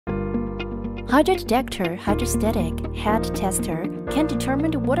HydroDetector Hydrostatic Head Tester can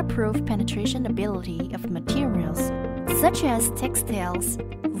determine the waterproof penetration ability of materials, such as textiles,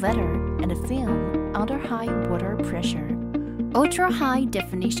 leather, and film under high water pressure. Ultra-high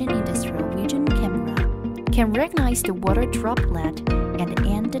definition industrial vision camera can recognize the water droplet and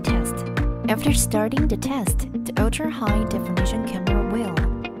end the test. After starting the test, the ultra-high definition camera will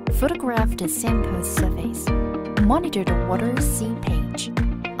photograph the sample surface, monitor the water seepage,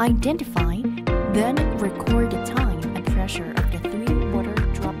 identify, then record the time and pressure of the 3 water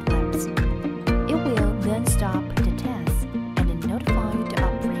droplets. It will then stop the test and then notify the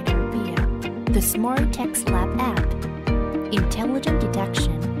operator via the SmarTexLab App, intelligent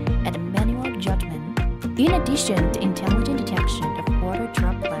detection and manual judgment. In addition to intelligent detection of water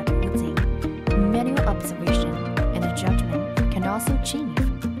droplet oozing, manual observation and judgment can also achieve.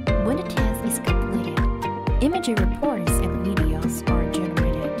 When the test is completed, imaging reports and videos are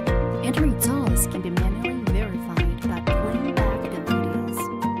generated, and the results can be manually verified by playing back the videos.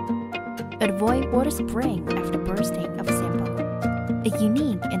 Avoid water spraying after bursting of sample. A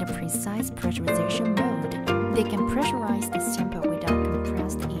unique and a precise pressurization mode, they can pressurize the sample without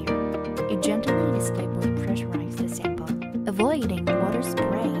compressed air. It gently and stably pressurize the sample, avoiding water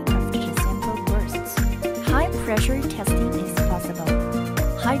spraying after the sample bursts. High pressure testing is possible.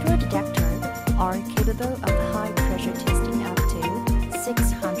 HydroDetector are capable of high pressure testing up to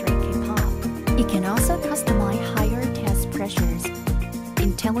 600 kPa. It can also customize higher test pressures.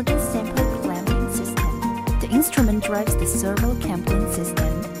 Intelligent sample clamping system. The instrument drives the servo clamping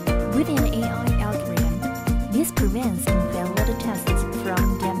system with an AI algorithm. This prevents invalid testing.